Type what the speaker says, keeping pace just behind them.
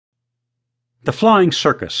The Flying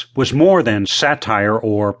Circus was more than satire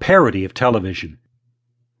or parody of television.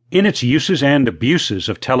 In its uses and abuses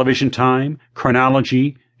of television time,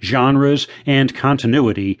 chronology, genres, and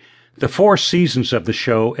continuity, the 4 seasons of the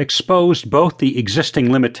show exposed both the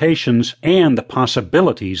existing limitations and the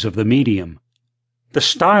possibilities of the medium. The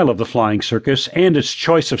style of the Flying Circus and its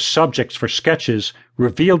choice of subjects for sketches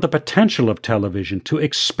revealed the potential of television to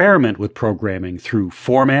experiment with programming through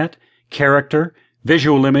format, character,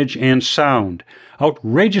 visual image, and sound,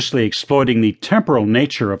 outrageously exploiting the temporal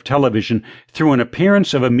nature of television through an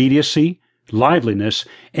appearance of immediacy, liveliness,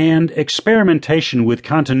 and experimentation with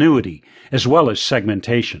continuity, as well as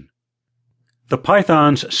segmentation. The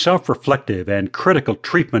Pythons' self-reflective and critical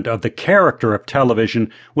treatment of the character of television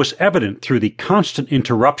was evident through the constant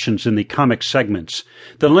interruptions in the comic segments,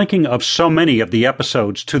 the linking of so many of the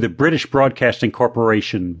episodes to the British Broadcasting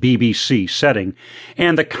Corporation (BBC) setting,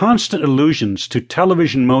 and the constant allusions to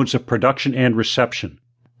television modes of production and reception,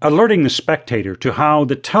 alerting the spectator to how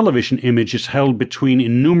the television image is held between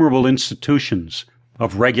innumerable institutions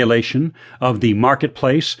of regulation, of the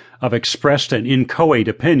marketplace, of expressed and inchoate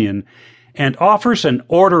opinion, and offers an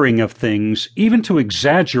ordering of things even to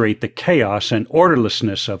exaggerate the chaos and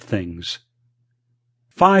orderlessness of things.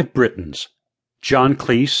 5 Britons, John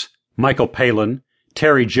Cleese, Michael Palin,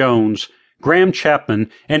 Terry Jones, Graham Chapman,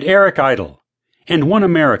 and Eric Idle, and 1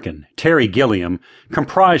 American, Terry Gilliam,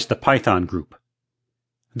 comprised the Python group.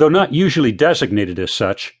 Though not usually designated as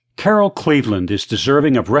such, Carol Cleveland is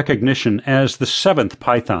deserving of recognition as the 7th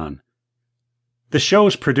Python. The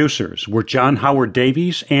show's producers were John Howard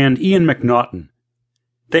Davies and Ian McNaughton.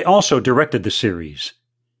 They also directed the series.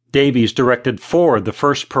 Davies directed 4 of the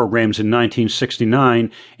first programs in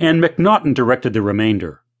 1969, and McNaughton directed the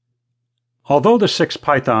remainder. Although the 6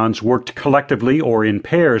 Pythons worked collectively or in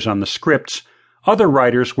pairs on the scripts, other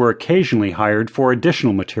writers were occasionally hired for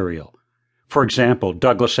additional material. For example,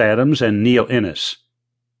 Douglas Adams and Neil Innes.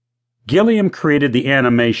 Gilliam created the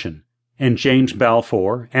animation, and James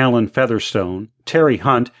Balfour, Alan Featherstone, Terry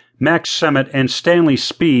Hunt, Max Semmett, and Stanley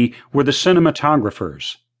Spee were the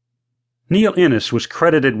cinematographers. Neil Innes was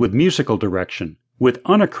credited with musical direction, with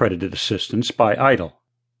unaccredited assistance by Idle.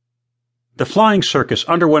 The Flying Circus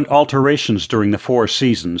underwent alterations during the 4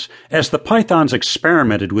 seasons as the Pythons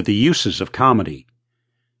experimented with the uses of comedy.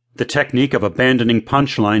 The technique of abandoning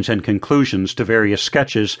punchlines and conclusions to various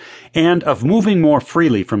sketches, and of moving more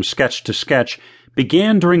freely from sketch to sketch,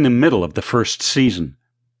 began during the middle of the first season.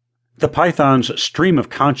 The Pythons' stream of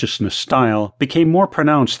consciousness style became more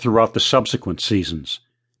pronounced throughout the subsequent seasons.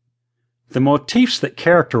 The motifs that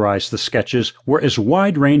characterized the sketches were as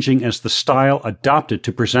wide-ranging as the style adopted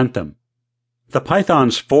to present them. The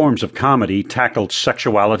Pythons' forms of comedy tackled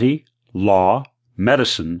sexuality, law,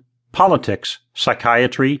 medicine, politics,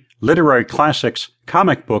 psychiatry, literary classics,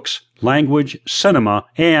 comic books, language, cinema,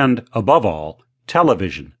 and, above all,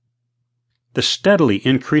 television. The steadily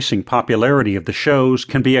increasing popularity of the shows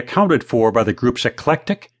can be accounted for by the group's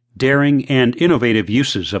eclectic, daring, and innovative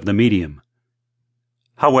uses of the medium.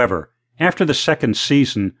 However, after the 2nd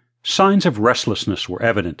season, signs of restlessness were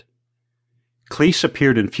evident. Cleese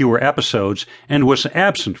appeared in fewer episodes and was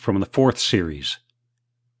absent from the 4th series.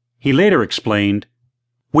 He later explained,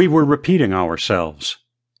 "We were repeating ourselves.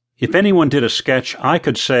 If anyone did a sketch, I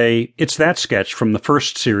could say, it's that sketch from the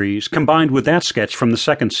 1st series combined with that sketch from the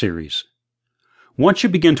 2nd series. Once you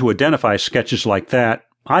begin to identify sketches like that,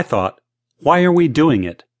 I thought, why are we doing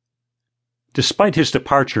it?" Despite his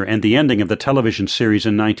departure and the ending of the television series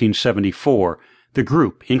in 1974, the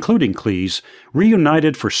group, including Cleese,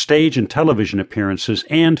 reunited for stage and television appearances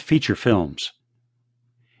and feature films.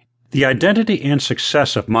 The identity and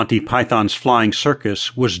success of Monty Python's Flying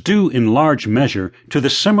Circus was due in large measure to the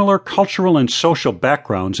similar cultural and social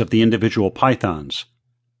backgrounds of the individual Pythons.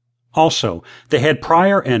 Also, they had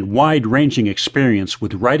prior and wide-ranging experience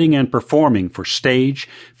with writing and performing for stage,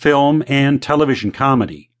 film, and television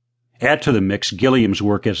comedy. Add to the mix Gilliam's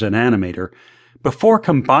work as an animator, before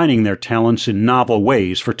combining their talents in novel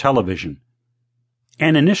ways for television.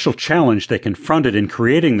 An initial challenge they confronted in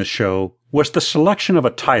creating the show was the selection of a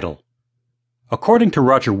title. According to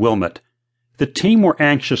Roger Wilmot, the team were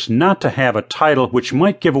anxious not to have a title which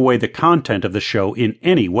might give away the content of the show in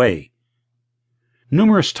any way.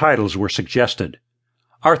 Numerous titles were suggested: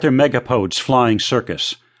 Arthur Megapode's Flying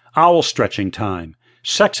Circus, Owl Stretching Time,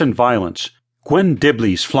 Sex and Violence, Gwen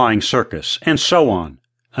Dibley's Flying Circus, and so on,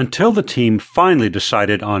 until the team finally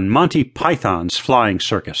decided on Monty Python's Flying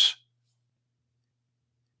Circus.